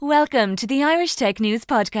Welcome to the Irish Tech News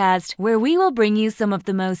Podcast, where we will bring you some of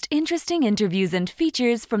the most interesting interviews and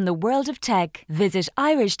features from the world of tech. Visit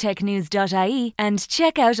irishtechnews.ie and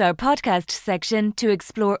check out our podcast section to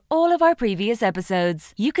explore all of our previous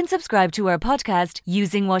episodes. You can subscribe to our podcast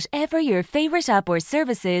using whatever your favourite app or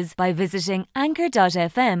service is by visiting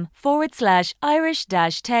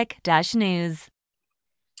anchor.fm/Irish-tech-news.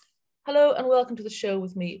 Hello and welcome to the show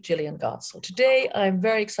with me, Jillian Godsil. Today, I'm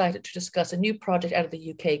very excited to discuss a new project out of the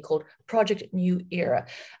UK called Project New Era.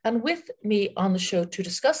 And with me on the show to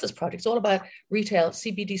discuss this project, it's all about retail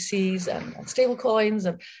CBDCs and stablecoins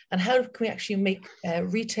and how can we actually make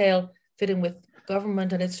retail fit in with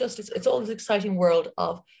government. And it's all this exciting world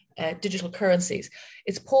of digital currencies.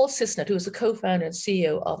 It's Paul Sisnett, who is the co-founder and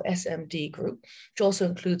CEO of SMD Group, which also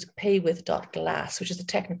includes Paywith.glass, which is the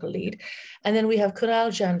technical lead. And then we have Kunal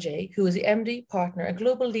Jhanji, who is the MD, partner, and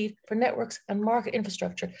global lead for networks and market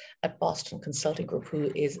infrastructure at Boston Consulting Group,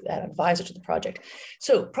 who is an advisor to the project.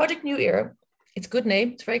 So Project New Era, it's a good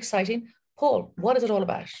name, it's very exciting. Paul, what is it all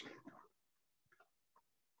about?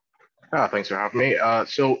 Thanks for having me.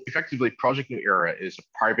 So effectively, Project New Era is a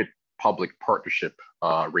private-public partnership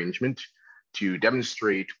arrangement to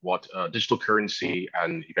demonstrate what digital currency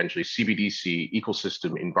and eventually CBDC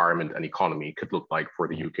ecosystem, environment, and economy could look like for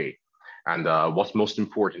the UK. And what's most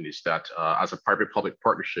important is that as a private-public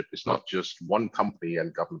partnership, it's not just one company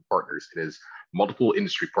and government partners, it is multiple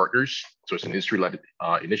industry partners. So it's an industry-led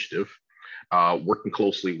initiative working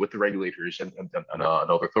closely with the regulators and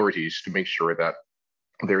other authorities to make sure that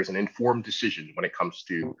there is an informed decision when it comes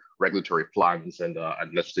to regulatory plans and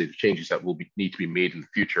legislative changes that will need to be made in the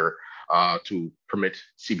future to permit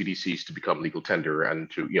CBDCs to become legal tender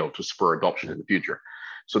and to spur adoption in the future.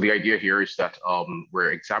 So the idea here is that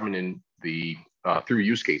we're examining through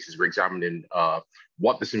use cases, we're examining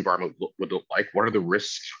what this environment would look like, what are the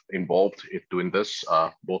risks involved in doing this,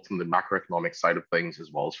 both from the macroeconomic side of things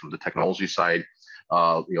as well as from the technology side.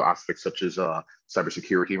 Aspects such as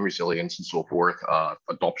cybersecurity and resilience and so forth,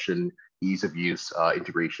 adoption, ease of use,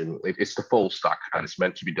 integration. It's the full stack, and it's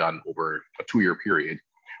meant to be done over a 2-year period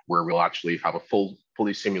where we'll actually have a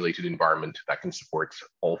fully simulated environment that can support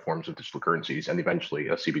all forms of digital currencies and eventually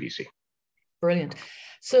a CBDC. Brilliant.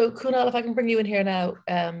 So Kunal, if I can bring you in here now,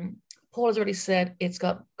 Paul has already said it's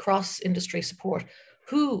got cross-industry support.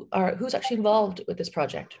 Who's actually involved with this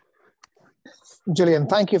project? Jillian,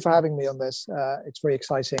 thank you for having me on this. It's very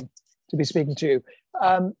exciting to be speaking to you.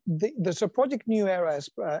 So Project New Era, as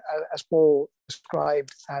Paul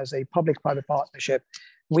described, as a public-private partnership,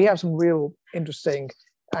 we have some real interesting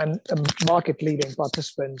and market-leading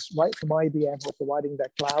participants, right from IBM, who are providing their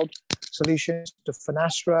cloud solutions, to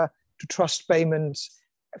Finastra, to Trust Payments,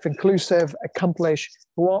 Inclusive, Accomplish,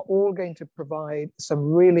 who are all going to provide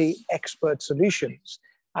some really expert solutions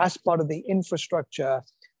as part of the infrastructure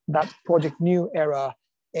that Project New Era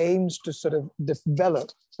aims to sort of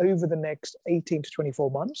develop over the next 18 to 24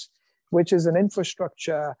 months, which is an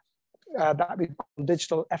infrastructure that we call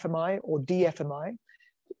digital FMI or DFMI,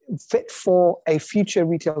 fit for a future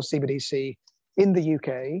retail CBDC in the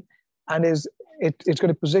UK, and it's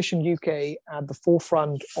going to position UK at the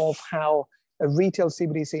forefront of how a retail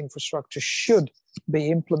CBDC infrastructure should be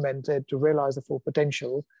implemented to realize the full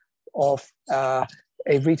potential of a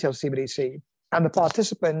retail CBDC. And the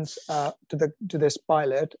participants to this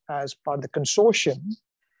pilot as part of the consortium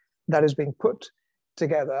that is being put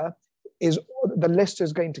together, the list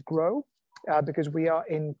is going to grow because we are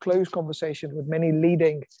in close conversation with many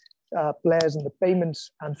leading players in the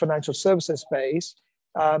payments and financial services space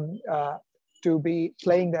to be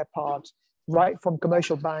playing their part, right from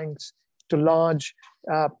commercial banks to large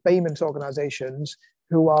payments organizations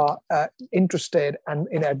who are interested and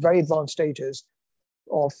at very advanced stages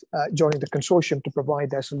of joining the consortium to provide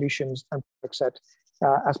their solutions and product set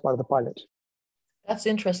as part of the pilot. That's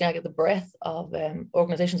interesting. I get the breadth of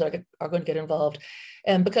organizations that are going to get involved.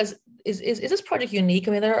 Because is this project unique?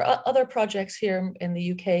 I mean, there are other projects here in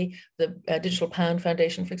the UK, the Digital Pound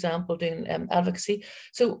Foundation, for example, doing advocacy.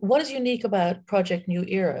 So what is unique about Project New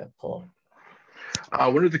Era, Paul?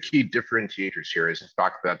 One of the key differentiators here is the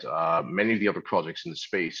fact that many of the other projects in the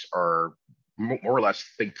space are more or less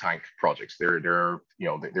think tank projects. They're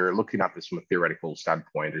looking at this from a theoretical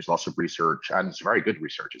standpoint. There's lots of research, and it's very good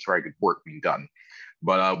research. It's very good work being done.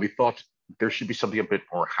 But we thought there should be something a bit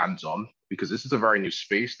more hands-on because this is a very new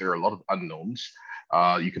space. There are a lot of unknowns.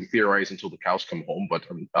 You can theorize until the cows come home, but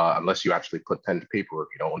unless you actually put pen to paper,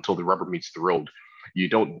 until the rubber meets the road, you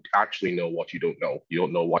don't actually know what you don't know. You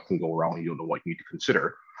don't know what can go wrong. You don't know what you need to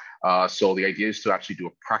consider. So the idea is to actually do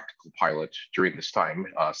a practical pilot during this time,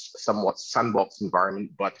 somewhat sandbox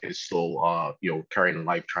environment, but is still carrying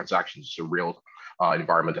live transactions. It's a real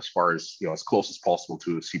environment as far as, as close as possible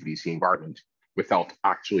to a CBDC environment without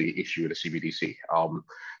actually issuing a CBDC.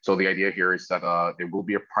 So the idea here is that there will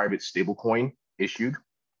be a private stablecoin issued.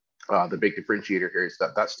 The big differentiator here is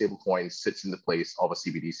that that stablecoin sits in the place of a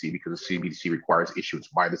CBDC because a CBDC requires issuance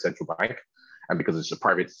by the central bank. And because it's a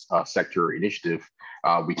private sector initiative,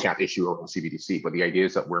 we can't issue our own CBDC. But the idea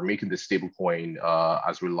is that we're making this stablecoin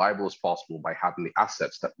as reliable as possible by having the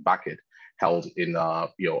assets that back it held in a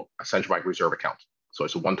central bank reserve account. So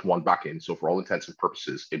it's a one-to-one backend. So for all intents and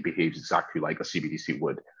purposes, it behaves exactly like a CBDC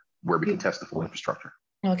would, where we can test the full infrastructure.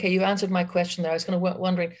 Okay, you answered my question there. I was kind of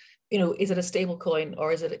wondering, is it a stable coin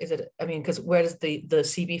or is it, I mean, because where does the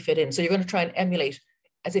CB fit in? So you're going to try and emulate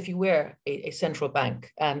as if you were a central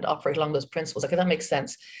bank and operate along those principles. Okay, that makes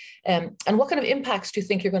sense. And what kind of impacts do you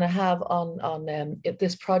think you're going to have on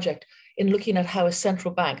this project in looking at how a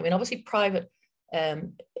central bank, I mean, obviously private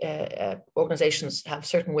organizations have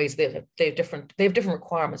certain ways, they have different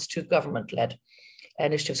requirements to government-led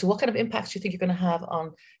initiatives. So what kind of impacts do you think you're going to have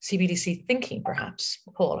on CBDC thinking, perhaps?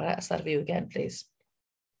 Paul, I'll ask that of you again, please.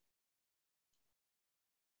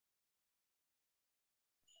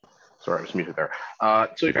 Sorry, I was muted there.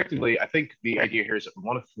 So effectively, I think the idea here is that we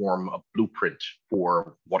want to form a blueprint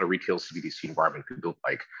for what a retail CBDC environment could look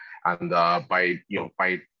like. And by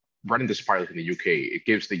running this pilot in the UK, it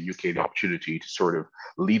gives the UK the opportunity to sort of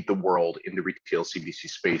lead the world in the retail CBDC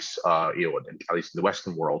space, at least in the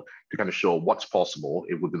Western world, to kind of show what's possible.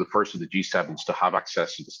 It would be the first of the G7s to have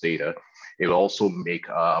access to this data. It will also make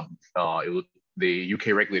the UK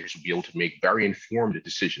regulators will be able to make very informed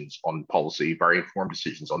decisions on policy, very informed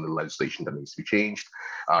decisions on the legislation that needs to be changed.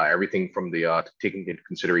 Everything from the taking into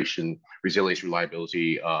consideration resilience,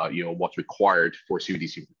 reliability, what's required for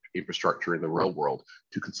CBDC infrastructure in the real world,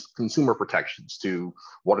 to consumer protections, to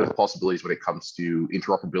what are the possibilities when it comes to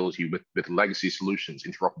interoperability with legacy solutions,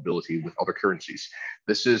 interoperability with other currencies.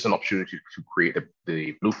 This is an opportunity to create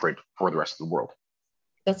the blueprint for the rest of the world.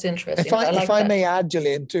 That's interesting. If I may add,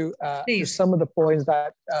 Jillian, to some of the points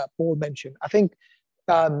that Paul mentioned, I think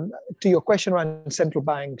to your question around central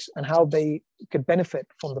banks and how they could benefit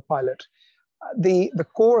from the pilot, the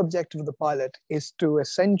core objective of the pilot is to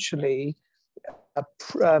essentially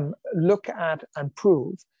look at and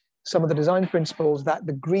prove some of the design principles that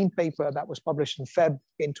the green paper that was published in Feb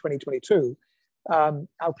in 2022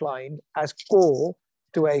 outlined as core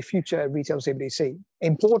to a future retail CBDC.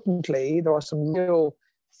 Importantly, there are some real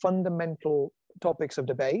fundamental topics of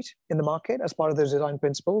debate in the market as part of those design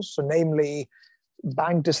principles. So namely,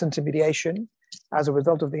 bank disintermediation as a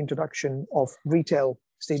result of the introduction of retail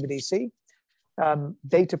CBDC,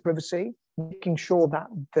 data privacy, making sure that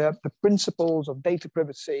the principles of data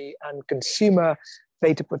privacy and consumer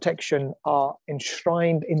data protection are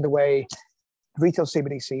enshrined in the way retail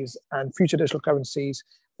CBDCs and future digital currencies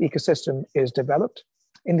ecosystem is developed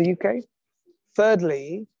in the UK.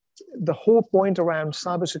 Thirdly, the whole point around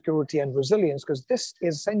cybersecurity and resilience, because this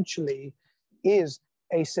essentially is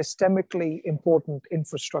a systemically important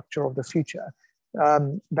infrastructure of the future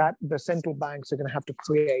that the central banks are going to have to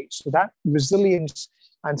create. So that resilience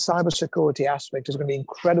and cybersecurity aspect is going to be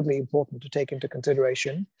incredibly important to take into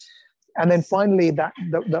consideration. And then finally, that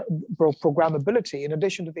the programmability, in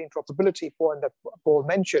addition to the interoperability point that Paul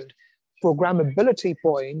mentioned, programmability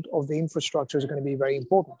point of the infrastructure is going to be very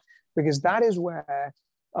important, because that is where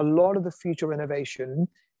a lot of the future innovation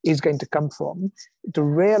is going to come from to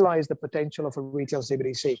realize the potential of a retail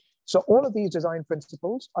CBDC. So all of these design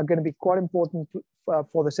principles are going to be quite important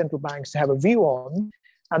for the central banks to have a view on,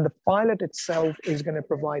 and the pilot itself is going to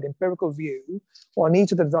provide empirical view on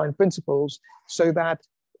each of the design principles so that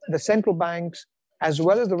the central banks, as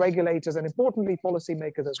well as the regulators and importantly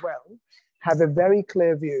policymakers as well, have a very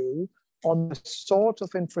clear view on the sort of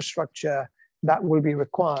infrastructure that will be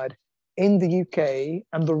required in the UK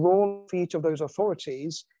and the role of each of those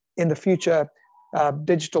authorities in the future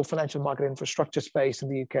digital financial market infrastructure space in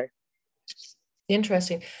the UK.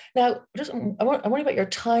 Interesting. Now, I wonder about your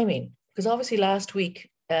timing, because obviously last week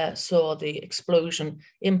saw the implosion,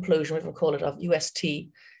 whatever we call it, of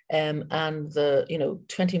UST, and the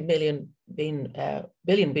 20 billion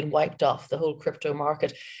being wiped off the whole crypto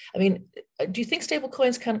market. I mean, do you think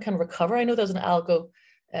stablecoins can recover? I know there's an algo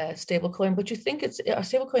stablecoin, but do you think are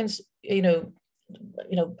stablecoins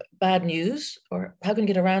bad news, or how can you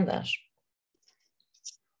get around that?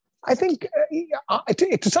 I think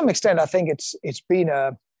to some extent, I think it's been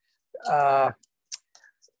an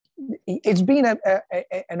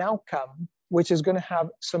outcome which is going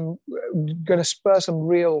to spur some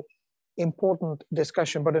real important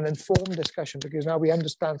discussion, but an informed discussion, because now we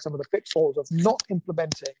understand some of the pitfalls of not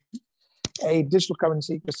implementing a digital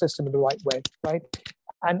currency ecosystem in the right way, right?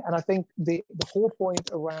 And I think the whole point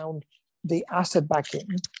around the asset backing,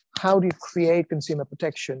 how do you create consumer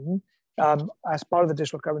protection as part of the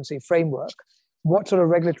digital currency framework? What sort of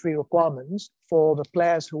regulatory requirements for the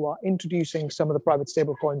players who are introducing some of the private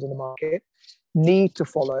stablecoins in the market need to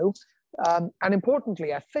follow? And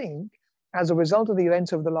importantly, I think, as a result of the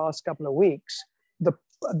events over the last couple of weeks,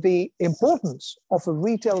 the importance of a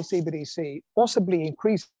retail CBDC possibly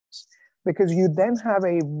increases, because you then have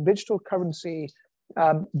a digital currency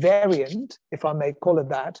variant, if I may call it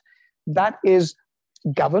that, that is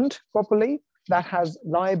governed properly, that has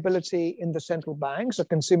liability in the central bank, so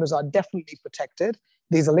consumers are definitely protected.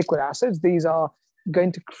 These are liquid assets. These are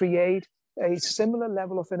going to create a similar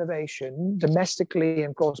level of innovation domestically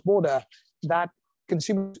and cross-border that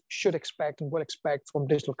consumers should expect and will expect from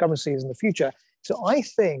digital currencies in the future. So I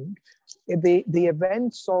think the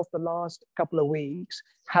events of the last couple of weeks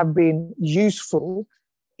have been useful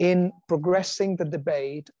in progressing the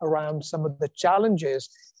debate around some of the challenges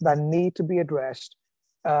that need to be addressed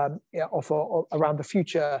around the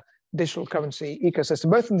future digital currency ecosystem,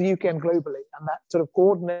 both in the UK and globally. And that sort of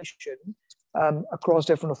coordination across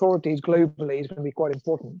different authorities globally is going to be quite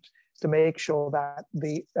important to make sure that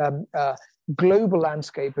the global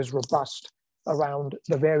landscape is robust around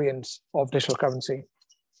the variants of digital currency.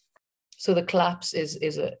 So the collapse is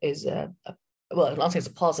a well, I'm not saying it's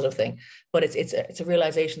a positive thing, but it's a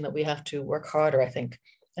realization that we have to work harder, I think,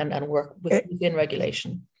 and work within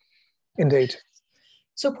regulation. Indeed.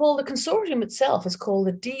 So, Paul, the consortium itself is called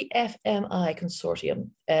the DFMI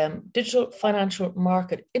Consortium, Digital Financial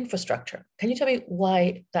Market Infrastructure. Can you tell me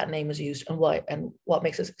why that name is used and why and what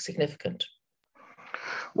makes it significant?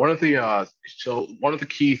 One of the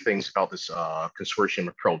key things about this consortium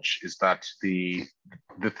approach is that the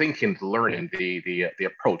thinking, the learning, the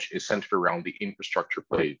approach is centered around the infrastructure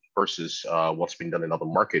play versus what's been done in other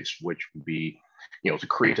markets, which would be, to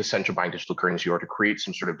create a central bank digital currency or to create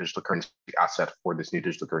some sort of digital currency asset for this new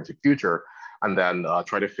digital currency future, and then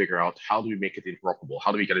try to figure out how do we make it interoperable?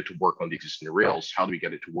 How do we get it to work on the existing rails? How do we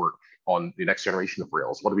get it to work on the next generation of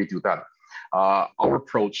rails? What do we do then? Our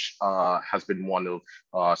approach has been one of,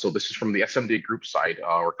 so this is from the SMD Group side,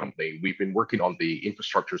 our company. We've been working on the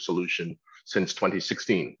infrastructure solution since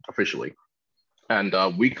 2016 officially. And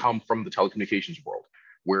we come from the telecommunications world,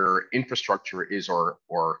 where infrastructure is our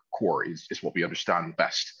core, is what we understand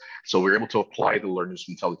best. So we're able to apply the learnings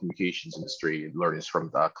from telecommunications industry, learnings from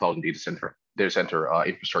the cloud and data center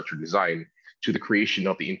infrastructure design to the creation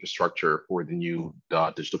of the infrastructure for the new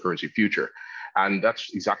digital currency future. And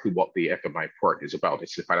that's exactly what the FMI part is about.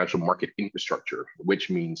 It's the financial market infrastructure, which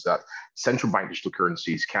means that central bank digital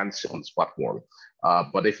currencies can sit on this platform.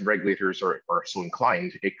 But if regulators are so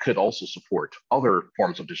inclined, it could also support other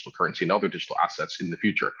forms of digital currency and other digital assets in the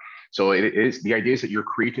future. So the idea is that you're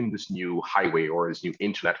creating this new highway or this new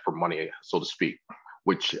internet for money, so to speak,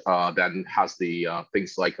 which then has the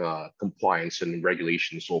things like compliance and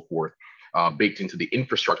regulation and so forth baked into the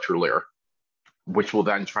infrastructure layer, which will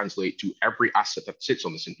then translate to every asset that sits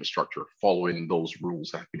on this infrastructure, following those rules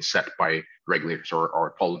that have been set by regulators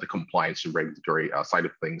or following the compliance and regulatory side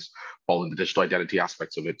of things, following the digital identity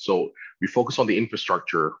aspects of it. So we focus on the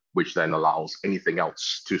infrastructure, which then allows anything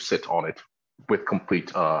else to sit on it with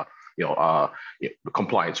complete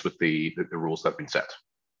compliance with the rules that have been set.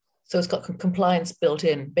 So it's got compliance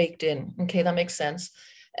baked in. Okay, that makes sense.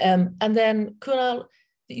 And then Kunal,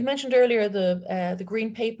 you mentioned earlier the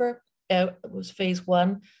green paper. Was phase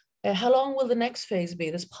one. How long will the next phase be,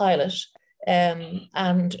 this pilot? And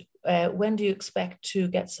when do you expect to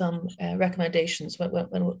get some recommendations? When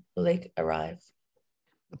will they arrive?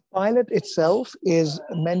 The pilot itself is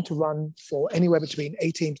meant to run for anywhere between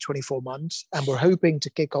 18 to 24 months. And we're hoping to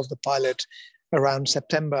kick off the pilot around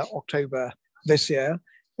September, October this year.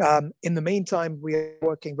 In the meantime, we are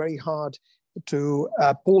working very hard to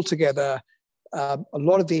pull together a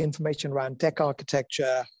lot of the information around tech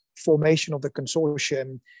architecture, formation of the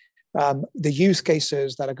consortium, the use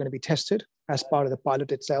cases that are going to be tested as part of the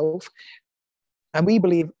pilot itself. And we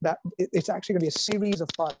believe that it's actually going to be a series of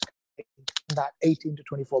pilots in that 18 to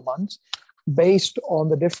 24 months based on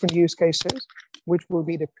the different use cases, which will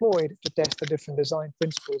be deployed to test the different design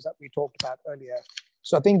principles that we talked about earlier.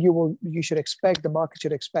 So I think you should expect, the market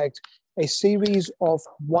should expect a series of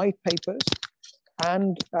white papers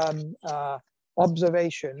and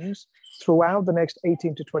observations throughout the next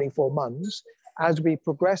 18 to 24 months as we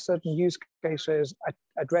progress certain use cases,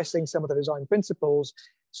 addressing some of the design principles,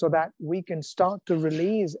 so that we can start to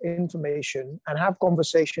release information and have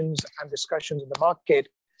conversations and discussions in the market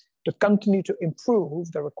to continue to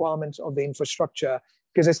improve the requirements of the infrastructure,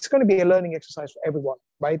 because it's going to be a learning exercise for everyone,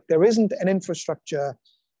 right? There isn't an infrastructure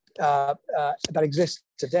that exists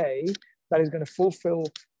today that is going to fulfill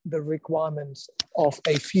the requirements of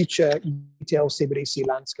a future retail CBDC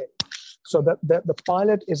landscape. So the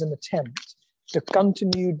pilot is an attempt to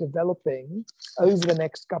continue developing over the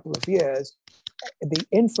next couple of years the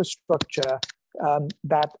infrastructure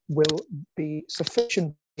that will be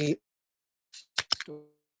sufficient to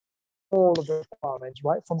all of the requirements,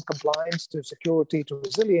 right, from compliance to security to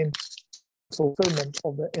resilience, fulfillment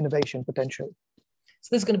of the innovation potential.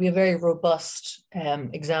 So this is going to be a very robust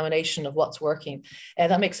examination of what's working.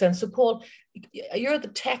 That makes sense. So Paul, you're the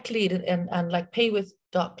tech lead and like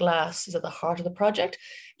Paywith.glass is at the heart of the project.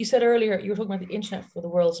 You said earlier, you were talking about the internet for the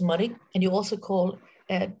world's money, and you also call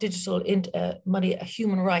digital money a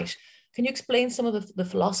human right. Can you explain some of the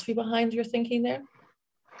philosophy behind your thinking there?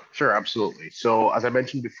 Sure, absolutely. So as I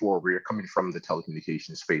mentioned before, we are coming from the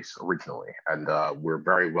telecommunications space originally, and we're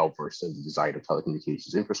very well versed in the design of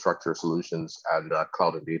telecommunications infrastructure solutions and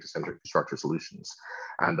cloud and data center infrastructure solutions.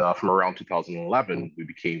 And from around 2011, we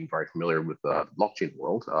became very familiar with the blockchain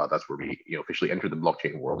world. That's where we officially entered the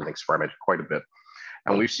blockchain world and experimented quite a bit.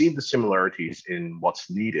 And we've seen the similarities in what's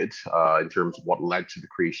needed in terms of what led to the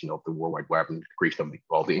creation of the World Wide Web and the creation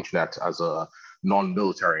of the internet as a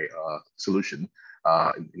non-military solution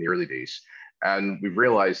in the early days. And we've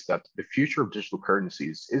realized that the future of digital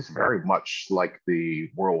currencies is very much like the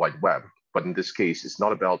World Wide Web. But in this case, it's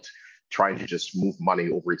not about trying to just move money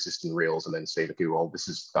over existing rails and then say, okay, well, this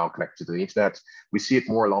is now connected to the internet. We see it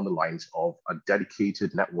more along the lines of a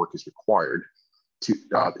dedicated network is required to,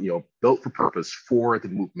 built for purpose for the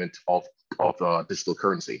movement of digital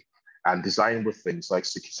currency and designed with things like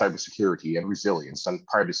cybersecurity and resilience and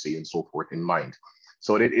privacy and so forth in mind.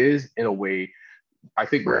 So it is, in a way, I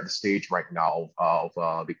think we're at the stage right now of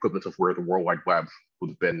the equivalent of where the World Wide Web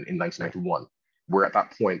would have been in 1991. Where at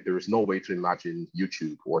that point, there is no way to imagine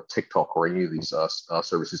YouTube or TikTok or any of these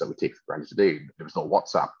services that we take for granted today. There was no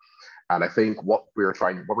WhatsApp. And I think what we're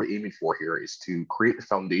aiming for here is to create the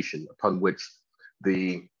foundation upon which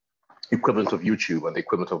the equivalent of YouTube and the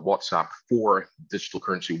equivalent of WhatsApp for digital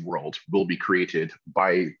currency world will be created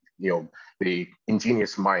by the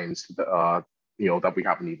ingenious minds that we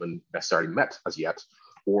haven't even necessarily met as yet,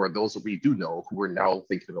 or those that we do know who are now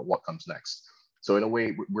thinking about what comes next. So in a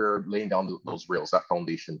way, we're laying down those rails, that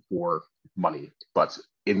foundation for money, but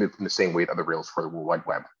in the same way that the rails for the World Wide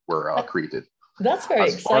Web were created. That's very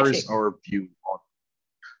exciting. As far as our view on,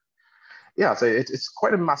 yeah, so it's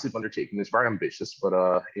quite a massive undertaking. It's very ambitious, but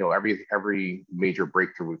every major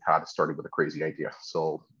breakthrough we've had started with a crazy idea.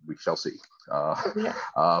 So we shall see.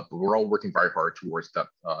 But we're all working very hard towards that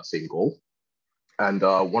same goal. And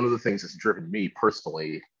one of the things that's driven me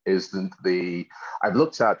personally is I've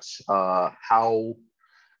looked at,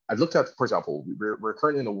 for example, we're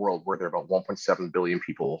currently in a world where there are about 1.7 billion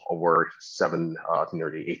people over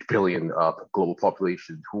nearly 8 billion global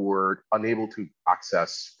population who are unable to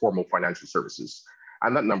access formal financial services.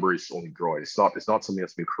 And that number is only growing. It's not something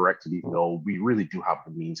that's been corrected, even though we really do have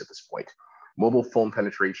the means at this point. Mobile phone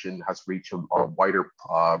penetration has reached a wider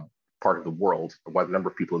part of the world, a wide number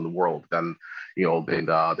of people in the world than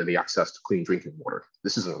the access to clean drinking water.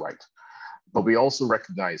 This isn't right. But we also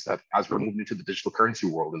recognize that as we're moving into the digital currency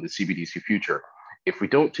world and the CBDC future, if we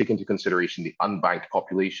don't take into consideration the unbanked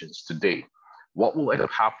populations today, what will end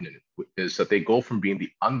up happening is that they go from being the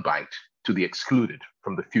unbanked to the excluded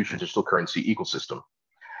from the future digital currency ecosystem.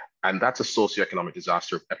 And that's a socioeconomic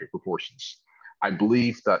disaster of epic proportions. I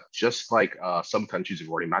believe that just like some countries have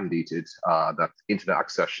already mandated that internet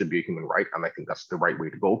access should be a human right, and I think that's the right way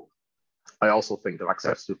to go, I also think that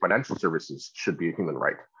access to financial services should be a human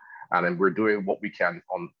right. And then we're doing what we can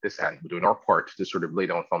on this end. We're doing our part to sort of lay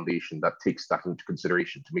down a foundation that takes that into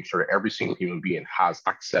consideration to make sure that every single human being has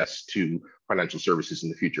access to financial services in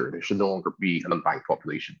the future. There should no longer be an unbanked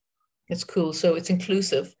population. It's cool. So it's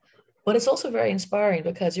inclusive, but it's also very inspiring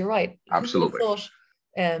because you're right. Absolutely. Who thought,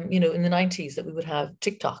 in the 90s that we would have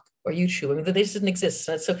TikTok or YouTube? I mean, they just didn't exist.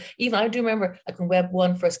 So even I do remember, like when Web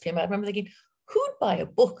 1 first came out, I remember thinking, who'd buy a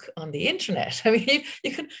book on the internet? I mean,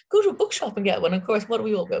 you could go to a bookshop and get one. Of course, what do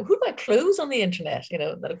we all go? Who'd buy clothes on the internet?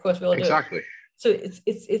 That of course we all do. Exactly. So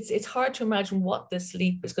it's hard to imagine what this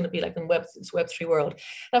leap is going to be like in this Web3 world.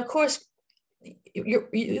 Now, of course,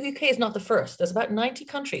 UK is not the first. There's about 90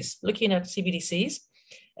 countries looking at CBDCs.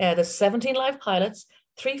 There's 17 live pilots,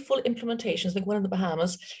 3 full implementations, like one in the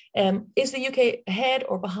Bahamas. Is the UK ahead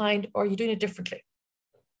or behind, or are you doing it differently?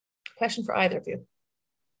 Question for either of you.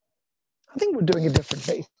 I think we're doing it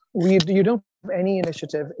differently. You don't have any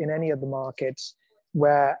initiative in any of the markets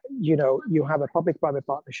where you have a public-private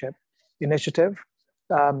partnership initiative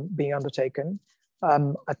being undertaken.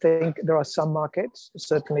 I think there are some markets,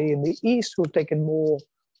 certainly in the East, who have taken more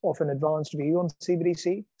of an advanced view on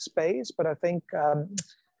CBDC space, but I think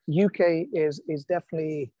UK is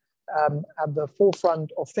definitely at the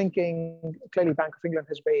forefront of thinking. Clearly, Bank of England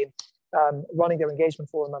has been running their engagement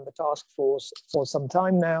forum and the task force for some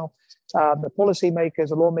time now. The policymakers,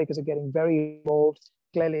 the lawmakers are getting very involved.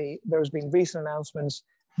 Clearly, there has been recent announcements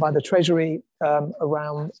by the Treasury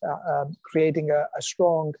around creating a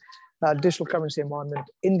strong digital currency environment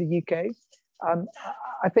in the UK.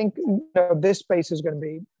 I think this space is going to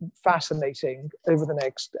be fascinating over the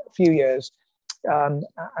next few years. And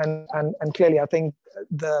clearly, I think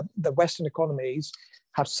the Western economies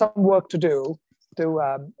have some work to do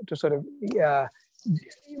to sort of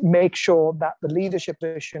make sure that the leadership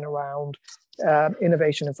position around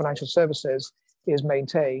innovation in financial services is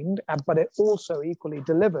maintained, but it also equally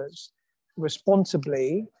delivers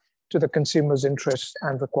responsibly to the consumer's interests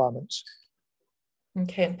and requirements.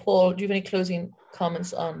 Okay, and Paul, do you have any closing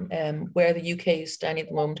comments on where the UK is standing at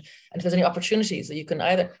the moment, and if there's any opportunities that you can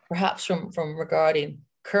either, perhaps from regarding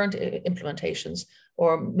current implementations,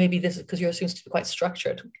 or maybe this is because yours seems to be quite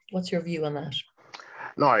structured? What's your view on that?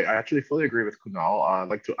 No, I actually fully agree with Kunal. I'd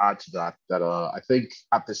like to add to that I think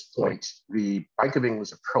at this point, the Bank of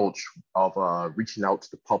England's approach of reaching out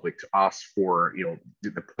to the public to ask for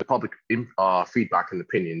the public feedback and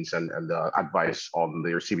opinions and advice on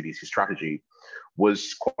their CBDC strategy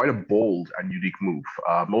was quite a bold and unique move.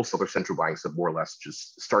 Most other central banks have more or less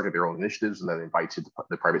just started their own initiatives and then invited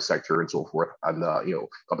the private sector and so forth, and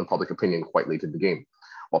gotten public opinion quite late in the game.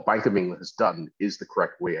 What Bank of England has done is the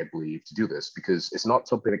correct way, I believe, to do this, because it's not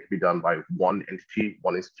something that can be done by one entity,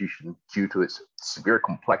 one institution, due to its severe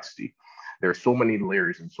complexity. There are so many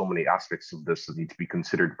layers and so many aspects of this that need to be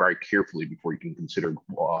considered very carefully before you can consider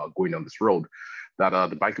going down this road. That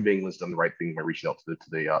the Bank of England has done the right thing by reaching out to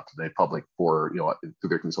the public for through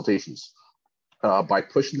their consultations. By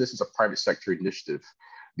pushing this as a private sector initiative,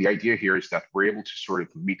 the idea here is that we're able to sort of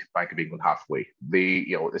meet Bank of England halfway.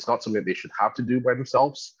 It's not something that they should have to do by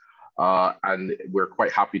themselves, and we're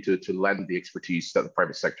quite happy to lend the expertise that the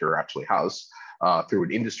private sector actually has through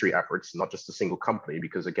an industry efforts, not just a single company,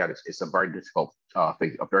 because again, it's a very difficult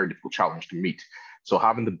thing, a very difficult challenge to meet. So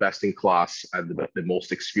having the best in class and the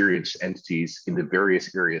most experienced entities in the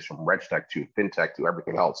various areas, from RegTech to FinTech to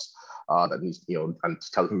everything else, that needs, and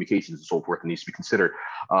telecommunications and so forth, that needs to be considered.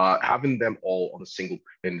 Having them all on a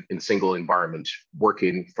single environment,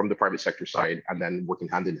 working from the private sector side and then working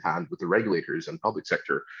hand in hand with the regulators and public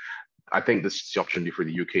sector, I think this is the opportunity for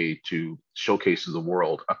the UK to showcase to the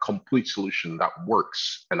world a complete solution that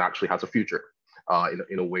works and actually has a future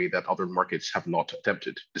in a way that other markets have not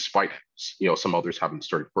attempted, despite some others haven't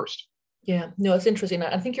started first. Yeah, no, it's interesting.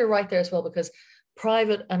 I think you're right there as well, because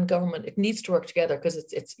private and government, it needs to work together, because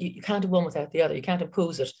it's you can't have one without the other. You can't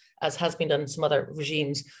impose it, as has been done in some other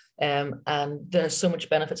regimes. And there's so much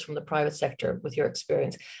benefits from the private sector with your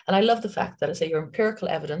experience. And I love the fact that I say your empirical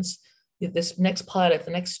evidence, this next pilot,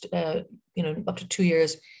 the next up to 2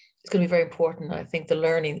 years, it's going to be very important. I think the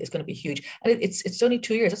learning is going to be huge. And it's only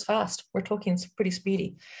 2 years. It's fast. We're talking pretty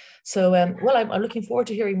speedy. So, I'm looking forward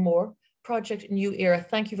to hearing more. Project New Era.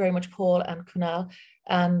 Thank you very much, Paul and Kunal.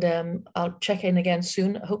 And I'll check in again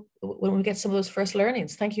soon. I hope when we get some of those first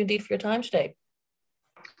learnings. Thank you indeed for your time today.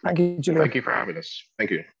 Thank you, Jillian. Thank you for having us.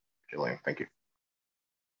 Thank you, Jillian. Thank you.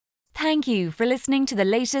 Thank you for listening to the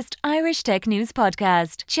latest Irish Tech News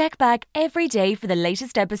podcast. Check back every day for the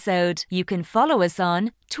latest episode. You can follow us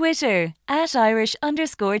on Twitter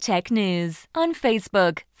 @Irish_Tech News, on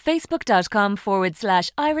Facebook,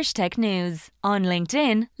 facebook.com/Irish Tech News, on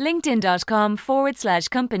LinkedIn,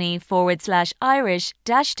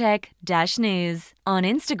 linkedin.com/Irish-Tech-News, on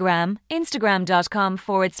Instagram,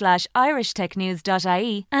 instagram.com/Irish Tech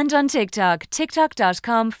News.ie, and on TikTok,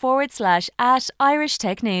 tiktok.com/@Irish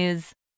Tech News.